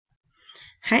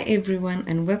Hi everyone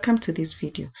and welcome to this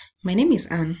video. My name is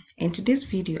Anne, and today's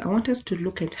video I want us to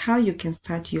look at how you can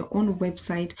start your own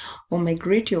website or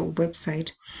migrate your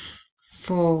website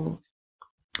for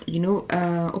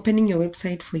opening your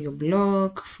website for your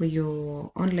blog, for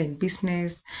your online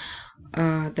business,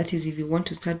 that is if you want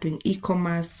to start doing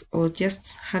e-commerce or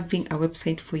just having a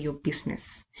website for your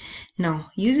business. Now,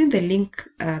 using the link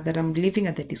that I'm leaving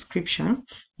at the description,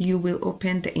 you will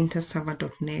open the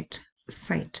interserver.net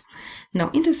site. Now,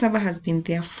 InterServer has been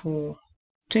there for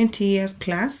 20 years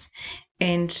plus,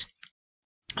 and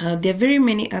there are very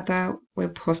many other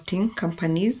web hosting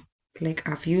companies. Like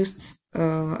I've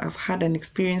had an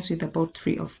experience with about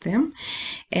 3 of them,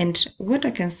 and what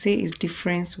I can say is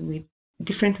different with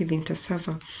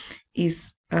InterServer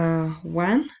is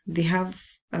one, they have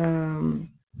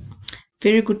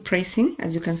very good pricing.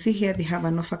 As you can see here, they have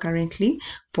an offer currently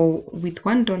with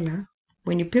 $1.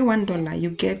 When you pay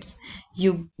 $1,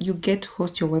 you get to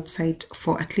host your website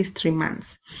for at least 3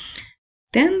 months.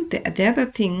 Then the other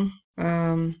thing,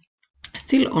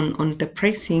 still on the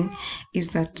pricing, is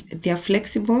that they are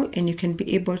flexible and you can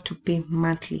be able to pay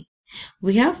monthly.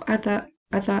 We have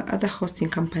other hosting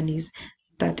companies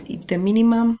that the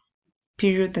minimum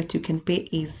period that you can pay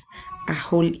is a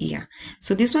whole year.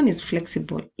 So this one is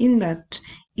flexible in that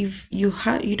if you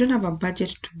don't have a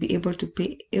budget to be able to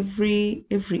pay every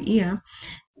year,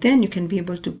 then you can be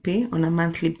able to pay on a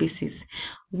monthly basis.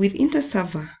 With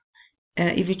InterServer,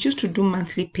 if you choose to do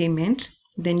monthly payment,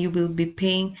 then you will be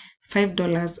paying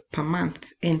 $5 per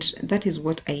month, and that is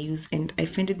what I use, and I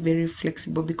find it very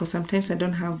flexible because sometimes I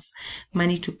don't have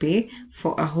money to pay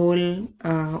for a whole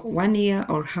 1 year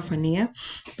or half an year.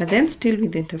 But then still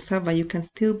with InterServer, you can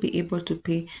still be able to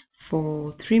pay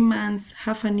for 3 months,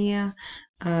 half an year,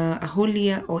 a whole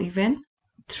year, or even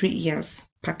 3 years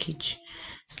package.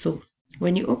 So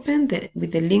when you open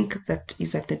with the link that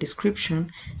is at the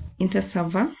description,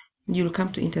 InterServer, you'll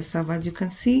come to InterServer. As you can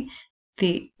see,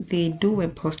 they do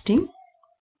web hosting.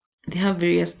 They have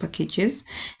various packages.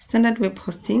 Standard web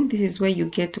hosting, this is where you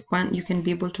get one, you can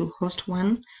be able to host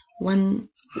one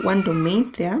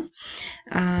domain there.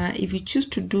 If you choose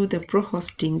to do the pro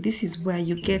hosting, this is where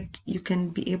you can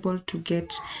be able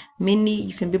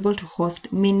to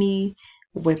host many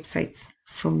websites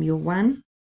from your one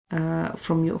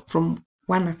from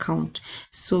one account.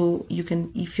 So you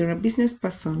can, if you're a business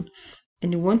person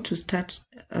and you want to start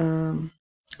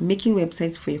making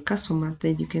websites for your customers,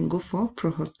 then you can go for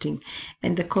pro hosting,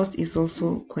 and the cost is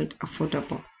also quite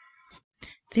affordable.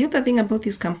 The other thing about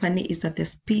this company is that the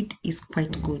speed is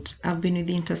quite good. I've been with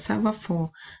the InterServer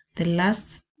for the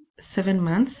last 7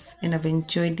 months and I've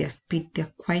enjoyed their speed.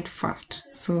 They're quite fast,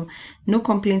 so no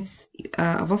complaints.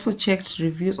 I've also checked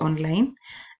reviews online,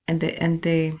 and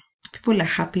the people are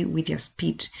happy with their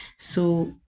speed.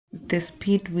 So the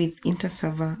speed with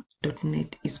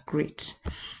interserver.net is great.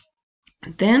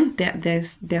 Then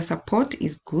their support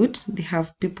is good. They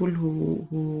have people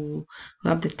who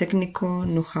have the technical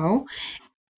know-how.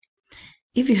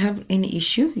 If you have any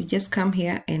issue, you just come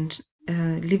here and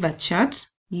leave a chat.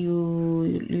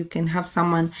 You can have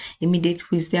someone who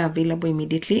is there available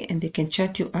immediately, and they can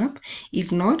chat you up.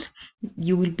 If not,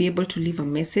 you will be able to leave a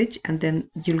message, and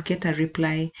then you'll get a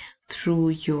reply through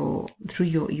your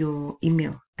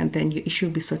email, and then your issue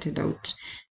will be sorted out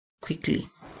quickly.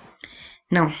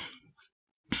 Now,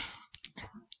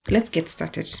 let's get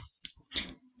started.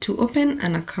 To open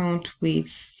an account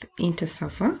with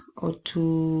InterServer or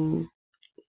to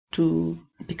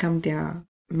become their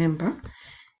member,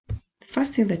 the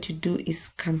first thing that you do is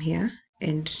come here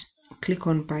and click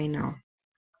on buy now.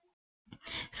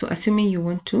 So assuming you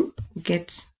want to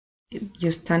get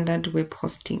your standard web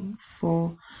hosting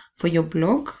for your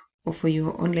blog or for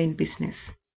your online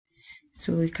business,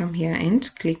 so we come here and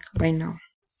click buy now.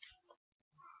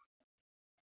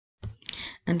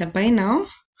 Under buy now,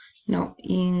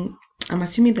 I'm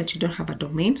assuming that you don't have a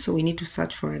domain, so we need to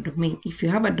search for a domain. If you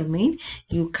have a domain,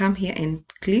 you come here and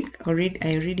click I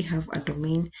already have a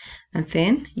domain, and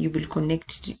then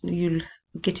you'll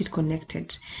get it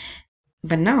connected.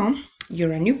 But now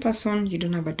you're a new person, you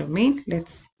don't have a domain.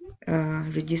 Let's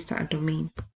register a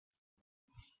domain.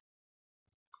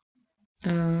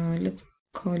 Let's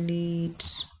call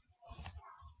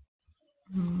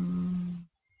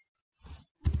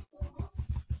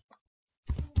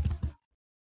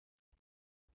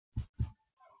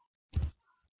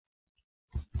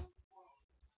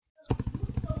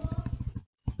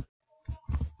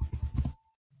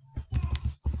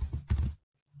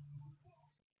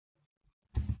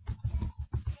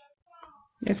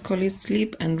it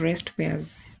Sleep and Rest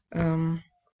Wears.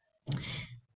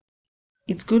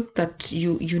 It's good that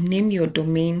you name your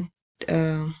domain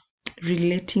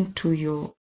relating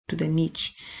to the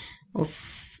niche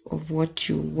of what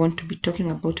you want to be talking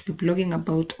about, to be blogging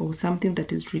about, or something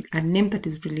that is a name that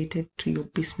is related to your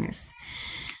business.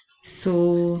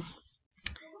 So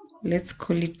let's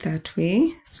call it that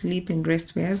way, sleep and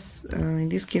rest wears. In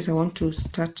this case, I want to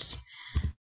start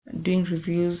doing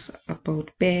reviews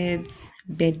about beds,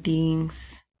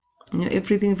 beddings,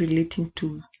 everything relating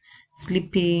to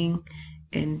sleeping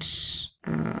and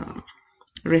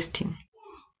resting.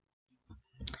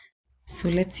 So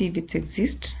let's see if it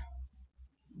exists.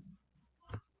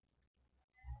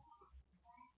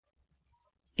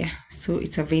 Yeah, so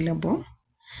it's available.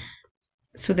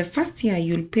 So the first year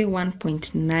you'll pay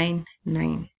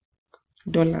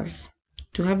 $1.99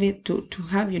 to have it to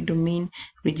have your domain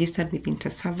registered with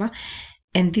InterServer,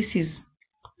 and this is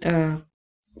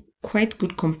quite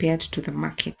good compared to the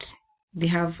market. They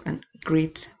have a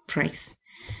great price.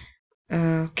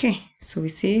 Okay, so we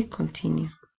say continue.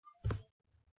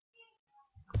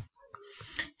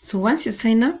 So once you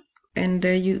sign up and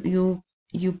you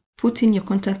put in your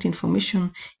contact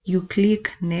information, you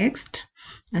click next,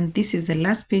 and this is the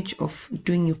last page of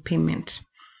doing your payment.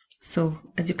 So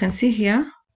as you can see here,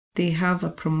 they have a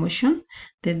promotion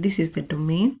that this is the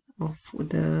domain of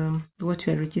what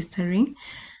we are registering.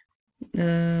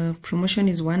 The promotion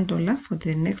is $1 for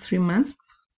the next 3 months,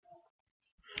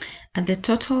 and the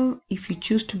total, if you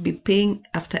choose to be paying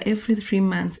after every 3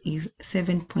 months, is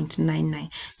 $7.99.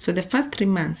 So the first 3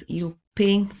 months you're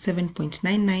paying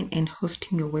 $7.99 and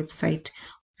hosting your website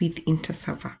with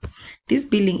InterServer. This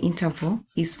billing interval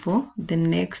is for the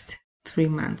next 3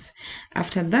 months.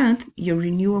 After that, your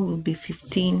renewal will be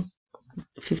 $15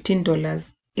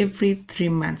 every 3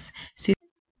 months. So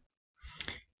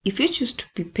if you choose to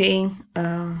be paying,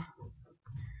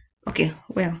 okay,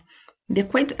 well, there are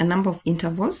quite a number of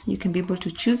intervals. You can be able to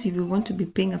choose if you want to be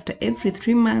paying after every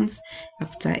 3 months,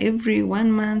 after every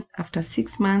 1 month, after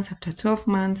 6 months, after 12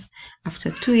 months,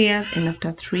 after 2 years, and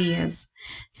after 3 years.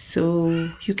 So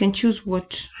you can choose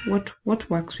what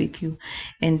works with you.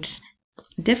 And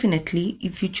definitely,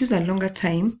 if you choose a longer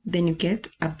time, then you get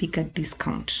a bigger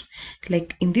discount.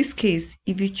 Like in this case,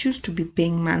 if you choose to be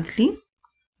paying monthly,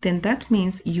 then that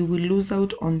means you will lose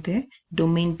out on the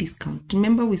domain discount.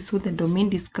 Remember, we saw the domain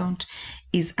discount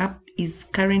is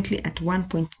currently at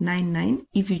 $1.99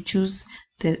 if you choose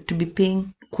to be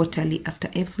paying quarterly after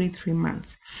every 3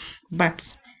 months.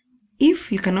 But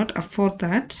if you cannot afford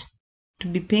that, to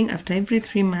be paying after every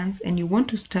 3 months, and you want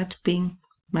to start paying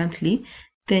monthly,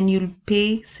 then you'll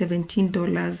pay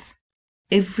 $17,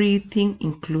 everything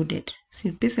included. So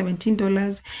you pay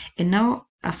 $17, and now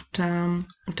after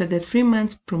the 3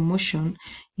 months promotion,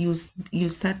 you'll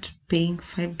start paying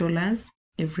 $5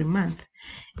 every month.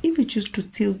 If you choose to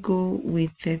still go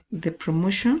with the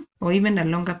promotion, or even a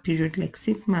longer period like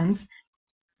 6 months,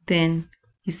 then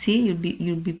you see you'll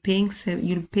pay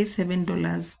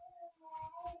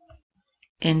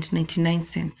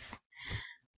 $7.99.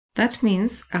 That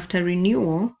means after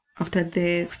renewal, after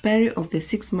the expiry of the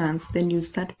 6 months, then you'll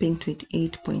start paying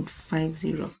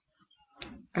 $28.50.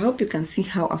 I hope you can see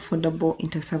how affordable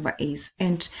InterServer is,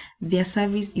 and their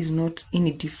service is not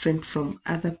any different from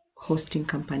other hosting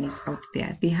companies out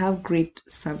there. They have great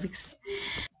service.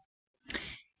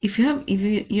 If your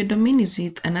domain is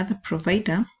with another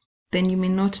provider, then you may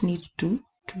not need to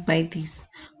buy this,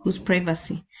 whose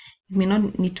privacy. You may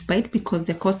not need to buy it because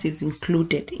the cost is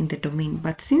included in the domain.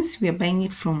 But since we are buying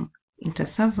it from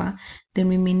InterServer, then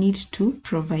we may need to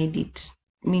provide it.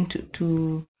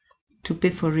 To pay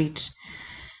for it.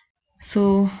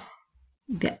 So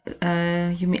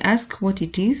you may ask what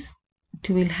it is. It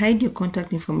will hide your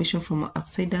contact information from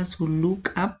outsiders who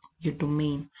look up your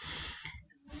domain.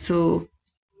 So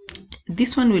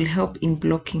this one will help in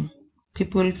blocking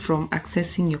people from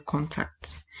accessing your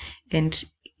contacts, and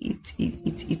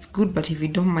it's good. But if you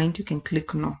don't mind, you can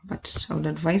click no, but I would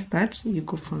advise that you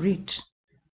go for it.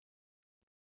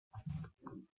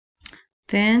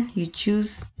 Then you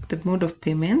choose the mode of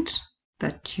payment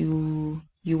that you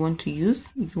want to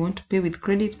use. If you want to pay with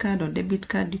credit card or debit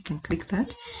card, you can click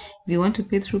that. If you want to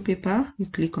pay through PayPal, you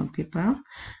click on PayPal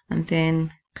and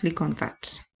then click on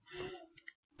that.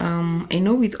 I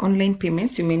know with online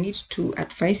payments, you may need to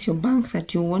advise your bank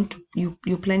that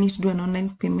you're planning to do an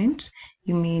online payment.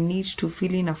 You may need to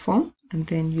fill in a form, and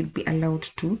then you'll be allowed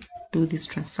to do this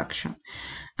transaction.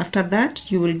 After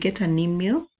that, you will get an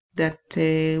email that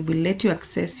will let you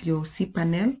access your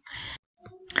cPanel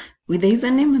with the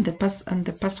username and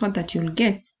the password that you'll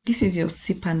get. This is your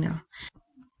cPanel.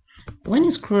 When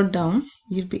you scroll down,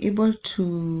 you'll be able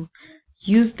to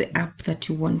use the app that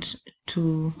you want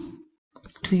to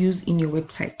use in your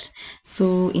website.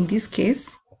 So in this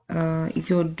case, if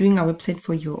you're doing a website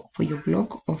for your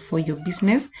blog or for your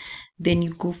business, then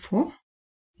you go for,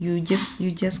 you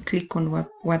just click on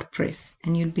WordPress,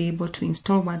 and you'll be able to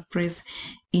install WordPress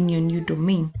in your new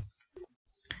domain.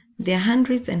 There are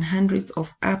hundreds and hundreds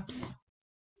of apps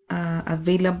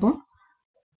available,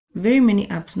 very many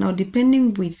apps. Now,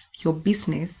 depending with your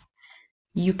business,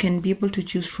 you can be able to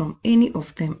choose from any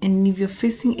of them. And if you're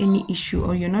facing any issue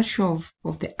or you're not sure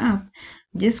of the app,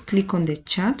 just click on the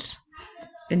chat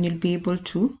and you'll be able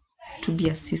to be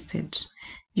assisted.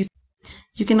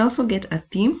 You can also get a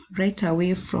theme right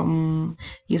away from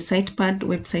your Sitepad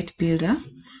website builder.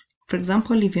 For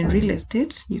example, if you're in real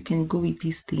estate, you can go with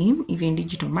this theme. If you're in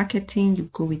digital marketing, you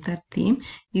go with that theme.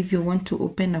 If you want to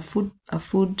open a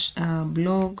food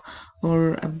blog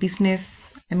or a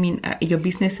business, your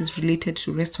business is related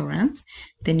to restaurants,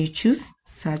 then you choose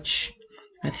such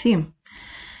a theme.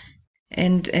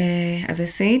 And as I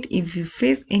said, if you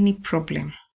face any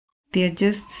problem, they're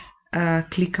just a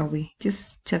click away.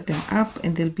 Just chat them up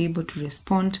and they'll be able to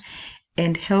respond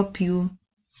and help you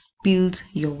build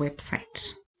your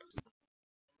website.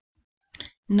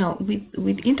 Now, with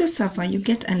InterServer, you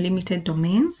get unlimited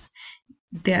domains.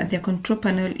 Their control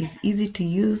panel is easy to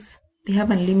use. They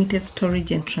have unlimited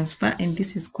storage and transfer, and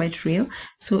this is quite real.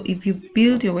 So if you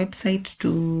build your website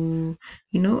to,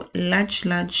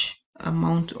 large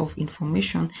amount of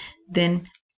information, then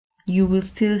you will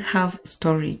still have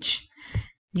storage.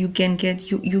 You can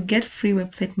get you get free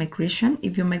website migration.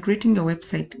 If you're migrating your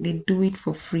website, they do it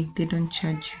for free. They don't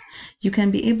charge you. You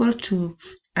can be able to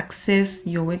access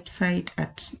your website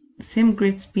at same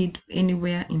great speed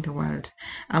anywhere in the world.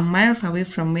 I'm miles away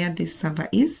from where this server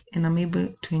is, and I'm able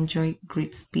to enjoy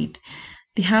great speed.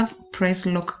 They have price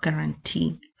lock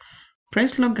guarantee.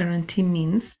 Price lock guarantee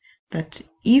means that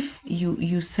if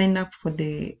you sign up for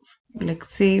the, like,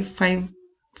 say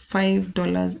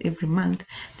 $5 every month,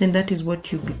 then that is what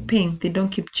you'll be paying. They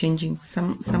don't keep changing.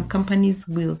 Some companies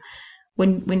will,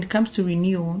 when it comes to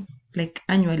renewal, like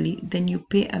annually, then you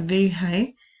pay a very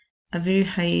high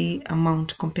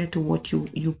amount compared to what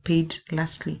you paid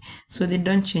lastly. So they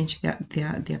don't change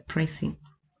their pricing.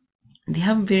 They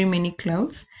have very many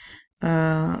cloud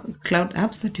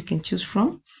apps that you can choose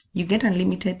from. You get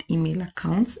unlimited email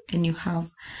accounts, and you have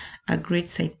a great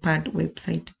Sitepad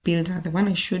website builder, the one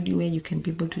I showed you, where you can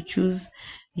be able to choose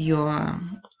your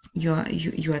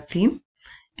theme,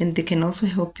 and they can also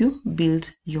help you build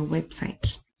your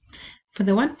website. For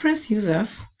the WordPress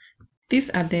users, these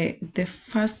are the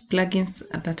first plugins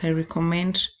that I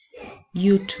recommend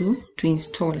you to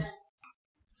install.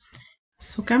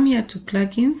 So come here to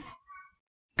plugins,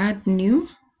 add new,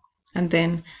 and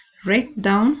then write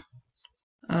down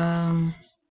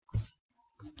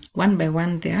one by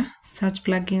one there, search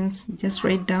plugins, just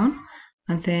write down,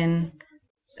 and then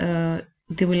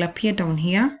they will appear down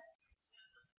here.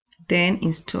 Then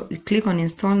click on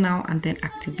install now, and then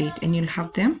activate, and you'll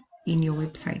have them in your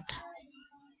website.